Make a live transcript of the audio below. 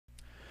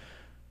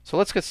So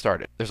let's get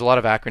started. There's a lot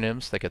of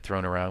acronyms that get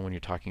thrown around when you're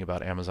talking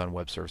about Amazon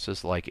Web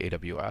Services like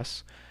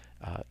AWS.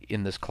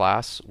 In this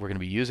class, we're going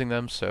to be using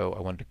them, so I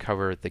wanted to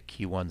cover the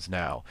key ones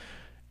now.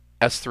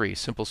 S3,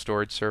 Simple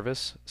Storage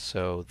Service.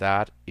 So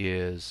that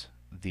is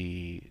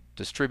the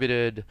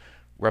distributed,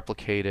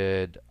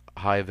 replicated,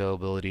 high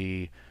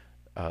availability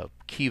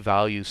key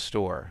value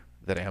store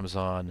that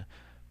Amazon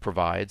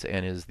provides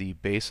and is the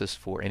basis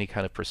for any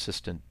kind of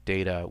persistent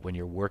data when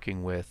you're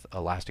working with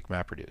Elastic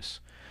MapReduce.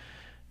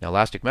 Now,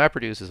 Elastic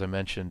MapReduce, as I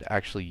mentioned,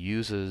 actually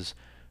uses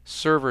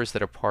servers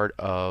that are part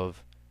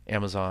of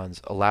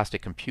Amazon's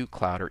Elastic Compute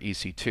Cloud, or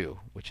EC2,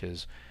 which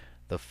is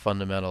the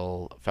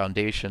fundamental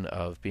foundation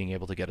of being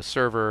able to get a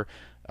server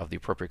of the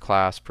appropriate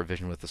class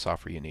provisioned with the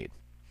software you need.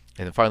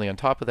 And then finally, on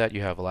top of that,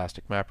 you have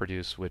Elastic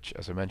MapReduce, which,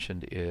 as I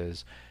mentioned,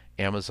 is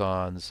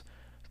Amazon's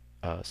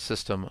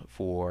system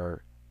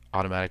for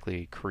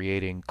automatically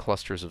creating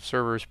clusters of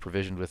servers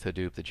provisioned with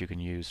Hadoop that you can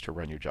use to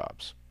run your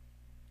jobs.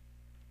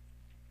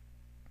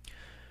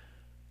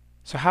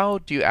 So how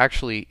do you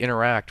actually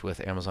interact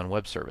with Amazon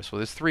Web Service? Well,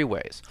 there's three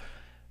ways.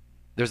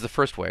 There's the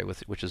first way,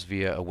 which is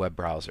via a web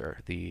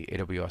browser, the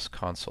AWS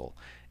console.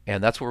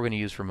 And that's what we're going to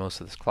use for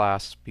most of this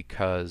class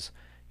because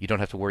you don't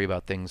have to worry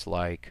about things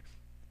like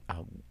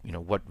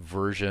what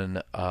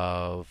version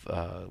of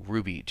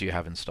Ruby do you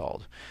have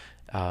installed.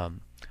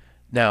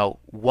 Now,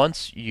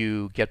 once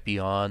you get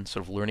beyond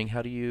sort of learning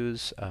how to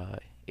use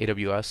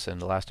AWS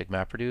and Elastic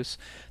MapReduce,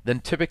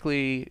 then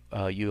typically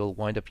you'll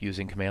wind up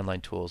using command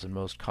line tools, and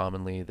most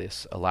commonly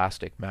this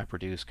Elastic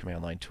MapReduce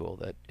command line tool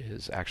that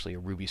is actually a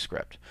Ruby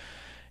script.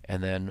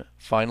 And then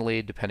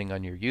finally, depending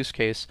on your use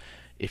case,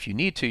 if you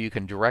need to, you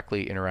can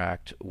directly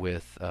interact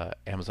with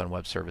Amazon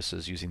Web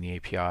Services using the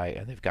API,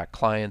 and they've got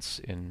clients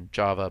in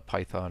Java,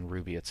 Python,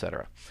 Ruby,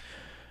 etc.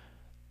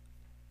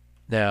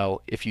 Now,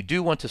 if you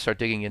do want to start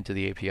digging into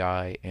the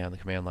API and the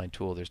command line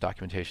tool, there's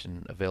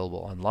documentation available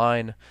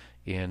online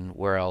in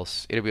where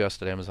else?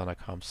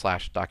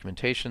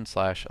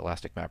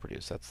 aws.amazon.com/documentation/Elastic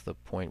MapReduce. That's the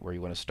point where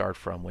you want to start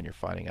from when you're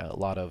finding out a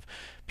lot of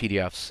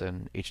PDFs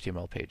and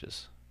HTML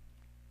pages.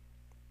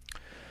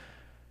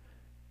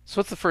 So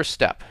what's the first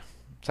step?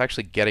 It's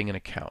actually getting an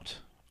account.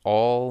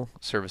 All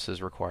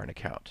services require an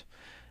account.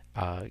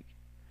 The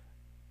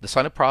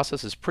sign-up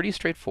process is pretty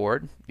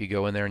straightforward. You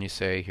go in there and you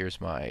say,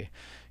 here's my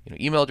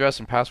email address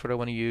and password I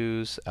want to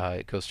use.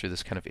 It goes through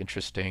this kind of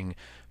interesting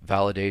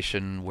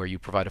validation where you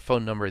provide a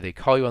phone number, they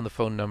call you on the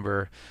phone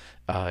number,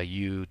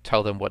 you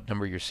tell them what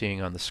number you're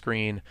seeing on the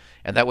screen,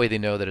 and that way they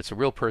know that it's a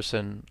real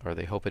person, or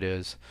they hope it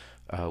is,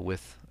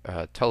 with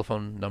a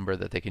telephone number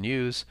that they can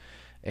use.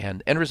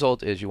 And end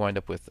result is you wind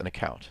up with an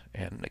account.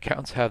 And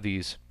accounts have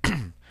these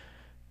 3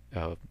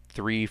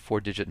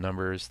 4-digit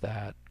numbers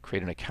that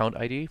create an account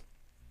ID.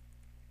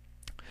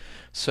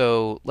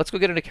 So let's go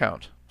get an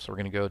account. So we're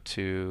going to go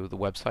to the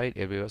website,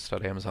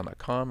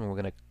 aws.amazon.com, and we're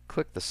going to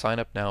click the Sign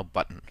Up Now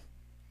button.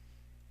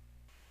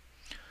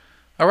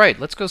 All right,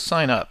 let's go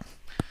sign up.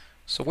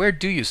 So where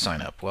do you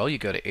sign up? Well, you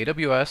go to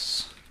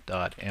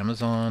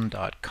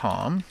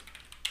aws.amazon.com,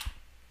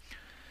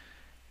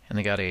 and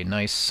they got a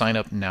nice Sign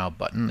Up Now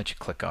button that you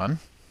click on.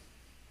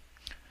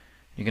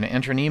 You're going to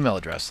enter an email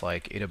address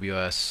like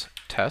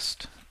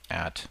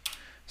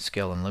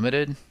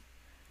awstest@scaleunlimited.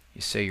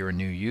 You say you're a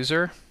new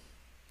user.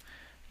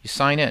 You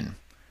sign in.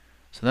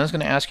 So then it's going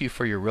to ask you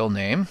for your real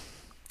name,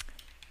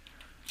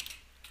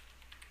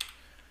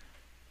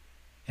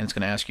 and it's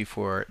going to ask you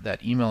for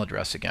that email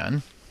address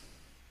again,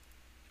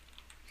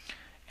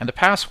 and a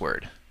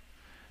password.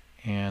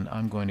 And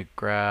I'm going to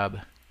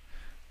grab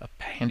a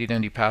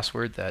handy-dandy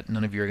password that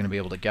none of you are going to be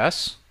able to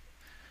guess.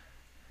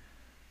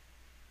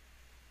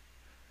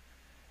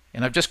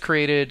 And I've just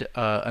created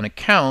an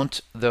account,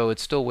 though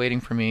it's still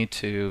waiting for me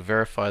to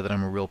verify that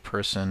I'm a real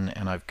person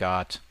and I've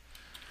got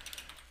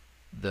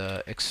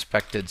the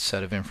expected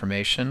set of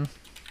information.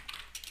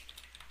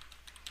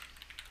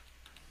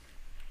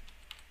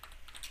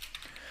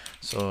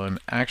 So I'm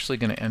actually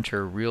going to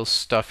enter real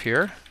stuff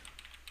here.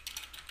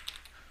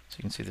 So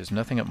you can see there's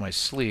nothing up my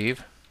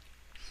sleeve.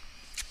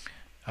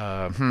 Do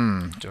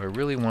I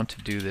really want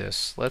to do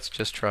this? Let's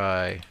just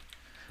try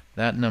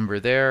that number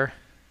there.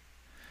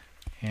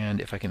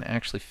 And if I can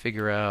actually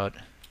figure out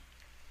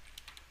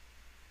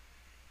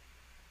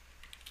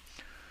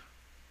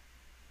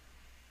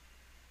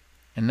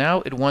and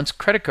now it wants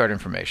credit card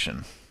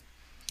information.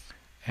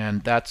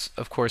 And that's,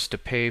 of course, to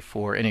pay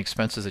for any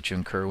expenses that you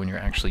incur when you're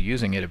actually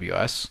using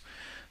AWS.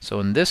 So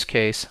in this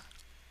case,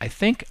 I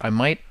think I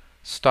might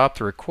stop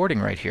the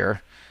recording right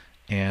here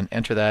and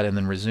enter that and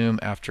then resume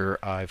after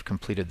I've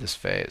completed this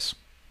phase.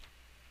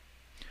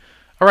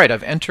 All right,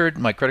 I've entered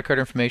my credit card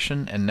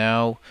information, and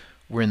now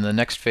we're in the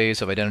next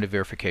phase of identity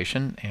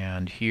verification.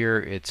 And here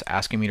it's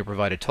asking me to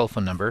provide a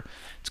telephone number.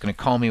 It's going to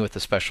call me with a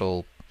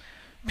special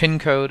PIN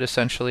code,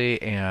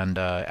 essentially, and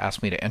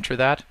ask me to enter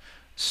that.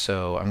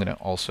 So I'm going to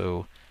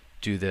also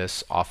do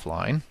this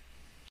offline.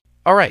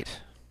 All right,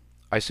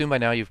 I assume by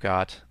now you've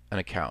got an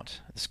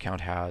account. This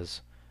account has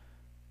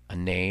a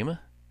name,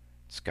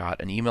 it's got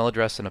an email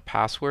address and a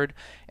password,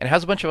 and it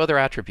has a bunch of other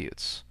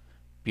attributes.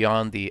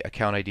 beyond the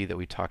account ID that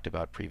we talked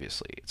about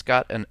previously. It's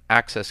got an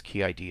access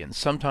key ID, and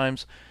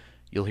sometimes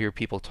you'll hear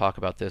people talk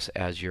about this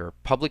as your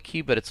public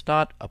key, but it's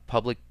not a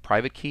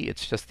public-private key,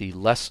 it's just the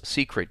less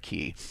secret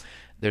key.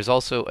 There's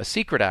also a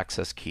secret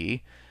access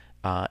key,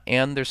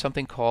 and there's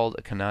something called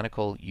a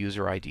canonical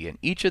user ID, and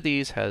each of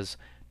these has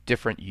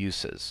different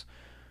uses.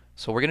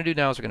 So what we're going to do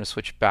now is we're going to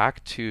switch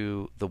back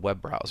to the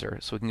web browser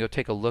so we can go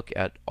take a look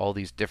at all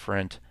these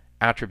different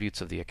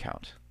attributes of the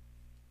account.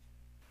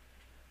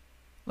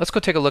 Let's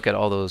go take a look at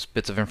all those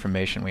bits of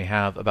information we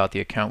have about the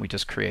account we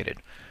just created.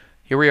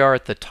 Here we are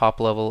at the top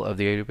level of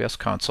the AWS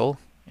console,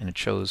 and it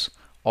shows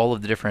all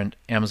of the different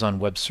Amazon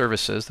Web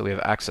Services that we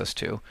have access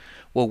to.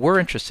 What we're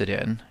interested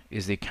in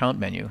is the account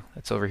menu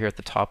that's over here at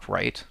the top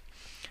right.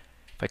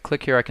 If I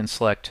click here, I can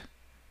select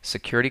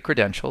Security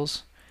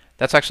Credentials.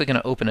 That's actually going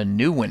to open a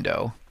new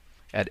window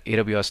at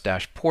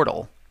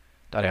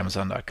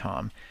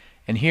aws-portal.amazon.com.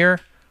 And here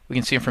we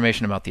can see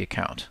information about the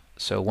account.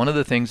 So one of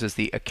the things is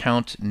the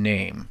account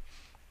name,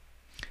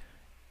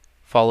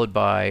 followed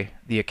by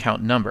the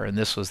account number, and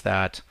this was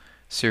that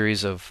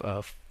series of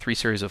three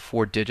series of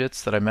 4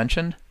 digits that I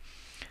mentioned.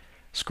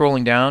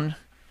 Scrolling down,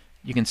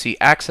 you can see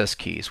access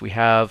keys. We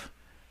have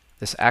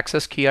this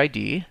access key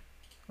ID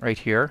right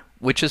here,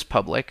 which is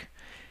public.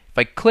 If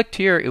I clicked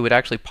here, it would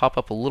actually pop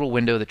up a little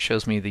window that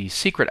shows me the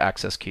secret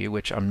access key,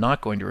 which I'm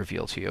not going to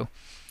reveal to you.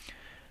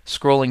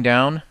 Scrolling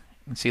down,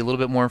 you can see a little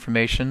bit more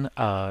information.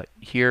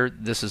 Here,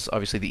 this is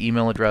obviously the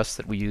email address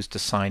that we use to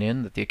sign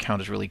in, that the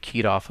account is really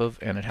keyed off of,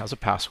 and it has a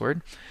password.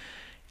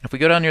 And if we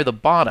go down near the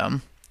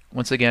bottom,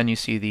 once again, you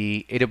see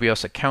the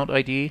AWS account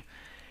ID,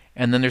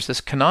 and then there's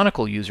this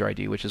canonical user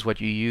ID, which is what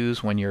you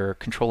use when you're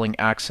controlling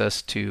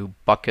access to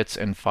buckets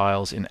and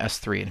files in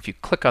S3. And if you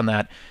click on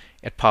that,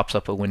 it pops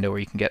up a window where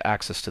you can get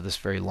access to this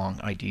very long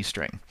ID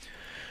string.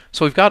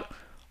 So we've got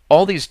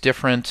all these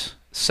different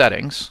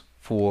settings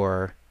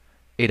for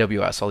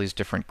AWS, all these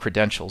different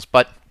credentials,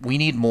 but we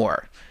need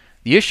more.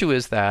 The issue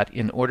is that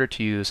in order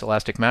to use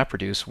Elastic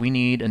MapReduce, we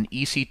need an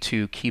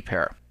EC2 Key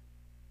Pair.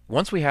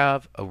 Once we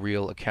have a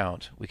real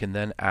account, we can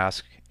then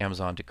ask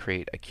Amazon to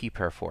create a key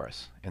pair for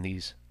us. And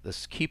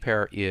this key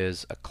pair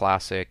is a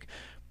classic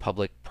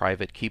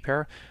public-private key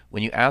pair.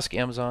 When you ask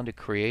Amazon to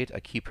create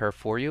a key pair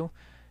for you,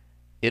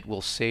 it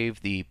will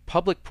save the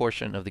public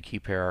portion of the key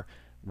pair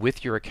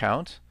with your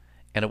account,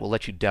 and it will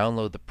let you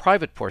download the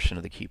private portion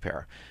of the key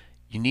pair.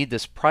 You need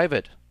this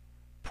private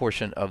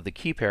portion of the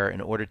key pair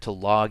in order to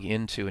log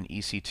into an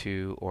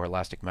EC2 or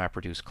Elastic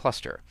MapReduce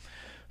cluster.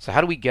 So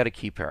how do we get a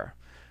key pair?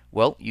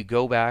 Well, you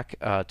go back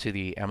to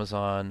the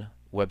Amazon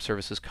Web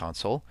Services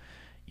console.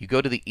 You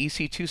go to the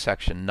EC2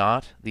 section,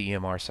 not the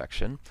EMR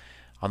section.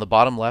 On the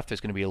bottom left,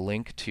 there's going to be a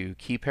link to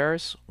key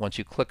pairs. Once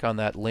you click on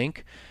that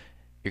link,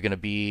 you're going to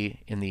be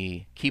in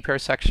the key pair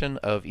section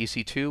of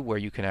EC2 where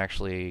you can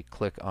actually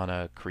click on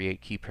a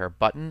Create Key Pair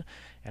button.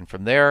 And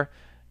from there,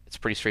 it's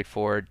pretty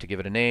straightforward to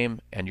give it a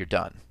name, and you're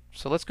done.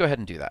 So let's go ahead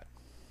and do that.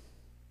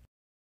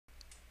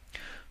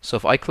 So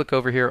if I click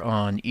over here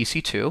on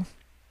EC2,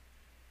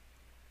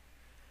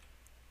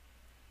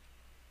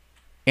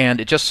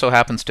 and it just so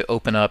happens to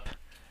open up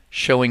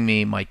showing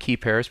me my key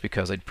pairs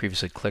because I'd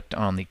previously clicked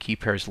on the key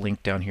pairs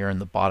link down here in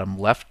the bottom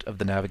left of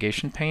the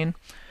navigation pane.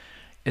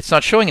 It's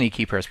not showing any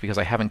key pairs because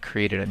I haven't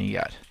created any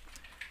yet.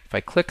 If I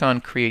click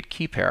on Create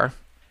Key Pair,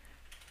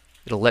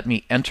 it'll let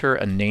me enter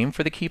a name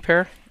for the key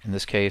pair. In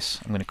this case,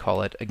 I'm going to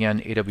call it, again,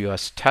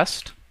 AWS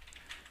Test,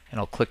 and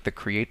I'll click the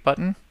Create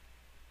button.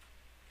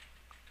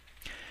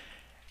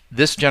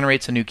 This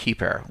generates a new key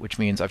pair, which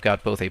means I've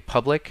got both a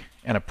public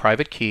and a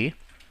private key.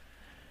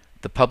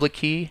 The public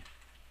key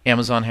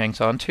Amazon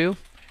hangs on to,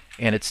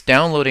 and it's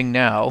downloading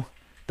now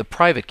the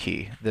private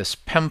key, this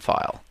PEM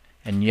file.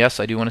 And yes,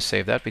 I do want to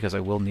save that because I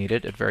will need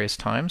it at various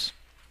times.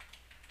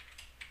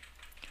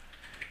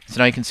 So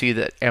now you can see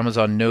that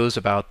Amazon knows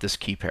about this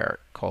key pair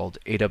called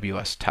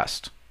AWS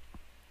Test.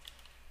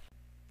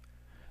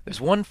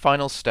 There's one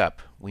final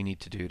step we need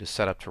to do to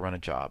set up to run a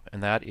job,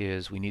 and that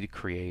is we need to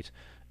create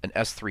an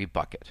S3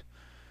 bucket.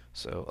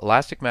 So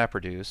Elastic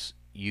MapReduce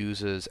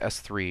uses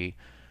S3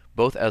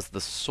 both as the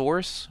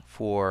source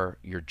for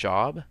your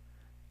job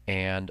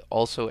and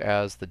also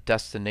as the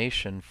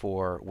destination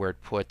for where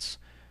it puts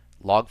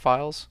log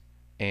files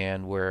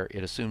and where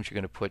it assumes you're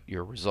going to put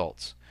your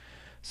results.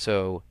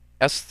 So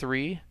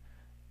S3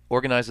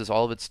 organizes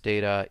all of its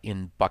data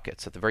in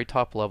buckets. At the very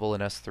top level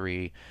in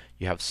S3,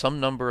 you have some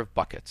number of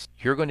buckets.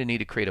 You're going to need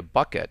to create a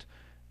bucket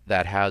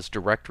that has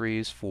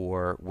directories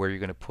for where you're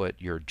going to put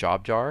your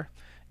job jar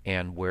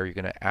and where you're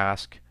going to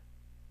ask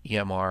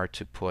EMR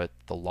to put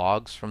the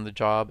logs from the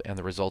job and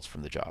the results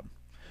from the job.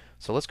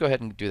 So let's go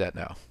ahead and do that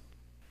now.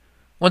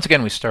 Once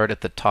again, we start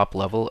at the top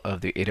level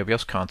of the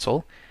AWS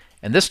console,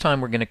 and this time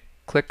we're going to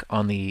click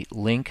on the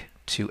link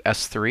to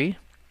S3.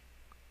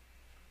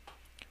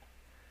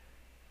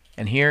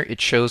 And here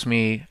it shows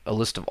me a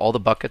list of all the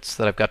buckets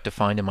that I've got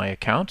defined in my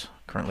account.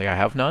 Currently I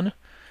have none.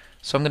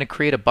 So I'm going to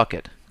create a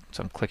bucket.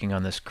 So I'm clicking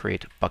on this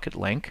Create Bucket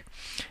link.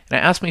 And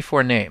it asks me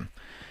for a name.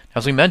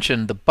 As we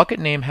mentioned, the bucket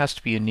name has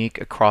to be unique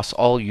across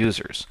all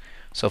users.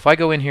 So if I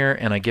go in here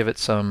and I give it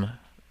some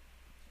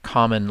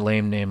common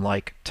lame name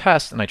like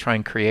test and I try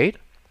and create,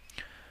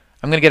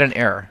 I'm going to get an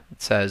error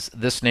that says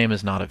this name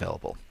is not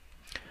available.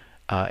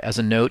 As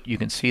a note, you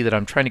can see that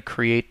I'm trying to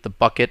create the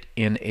bucket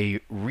in a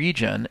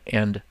region,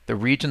 and the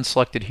region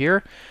selected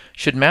here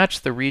should match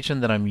the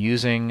region that I'm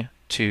using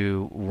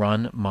to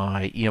run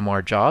my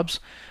EMR jobs.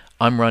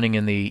 I'm running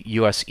in the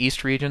US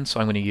East region, so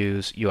I'm going to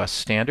use US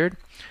Standard.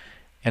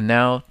 And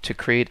now to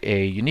create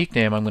a unique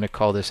name, I'm going to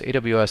call this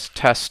AWS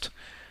Test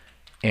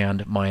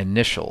and my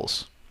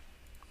initials.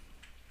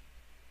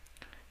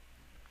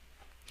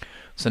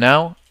 So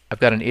now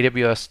I've got an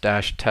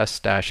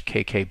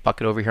AWS-test-KK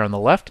bucket over here on the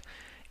left,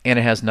 and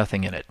it has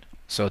nothing in it.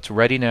 So it's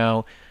ready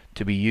now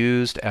to be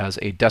used as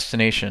a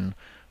destination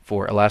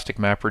for Elastic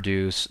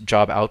MapReduce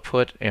job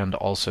output and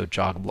also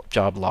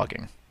job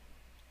logging.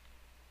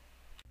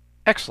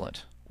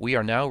 Excellent. We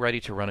are now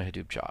ready to run a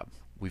Hadoop job.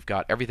 We've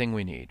got everything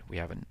we need. We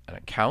have an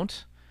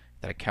account.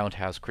 That account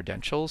has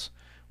credentials.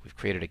 We've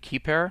created a key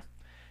pair,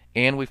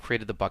 and we've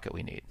created the bucket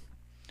we need.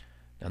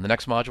 Now in the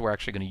next module, we're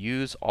actually going to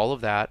use all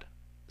of that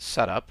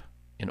setup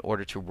in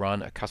order to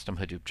run a custom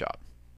Hadoop job.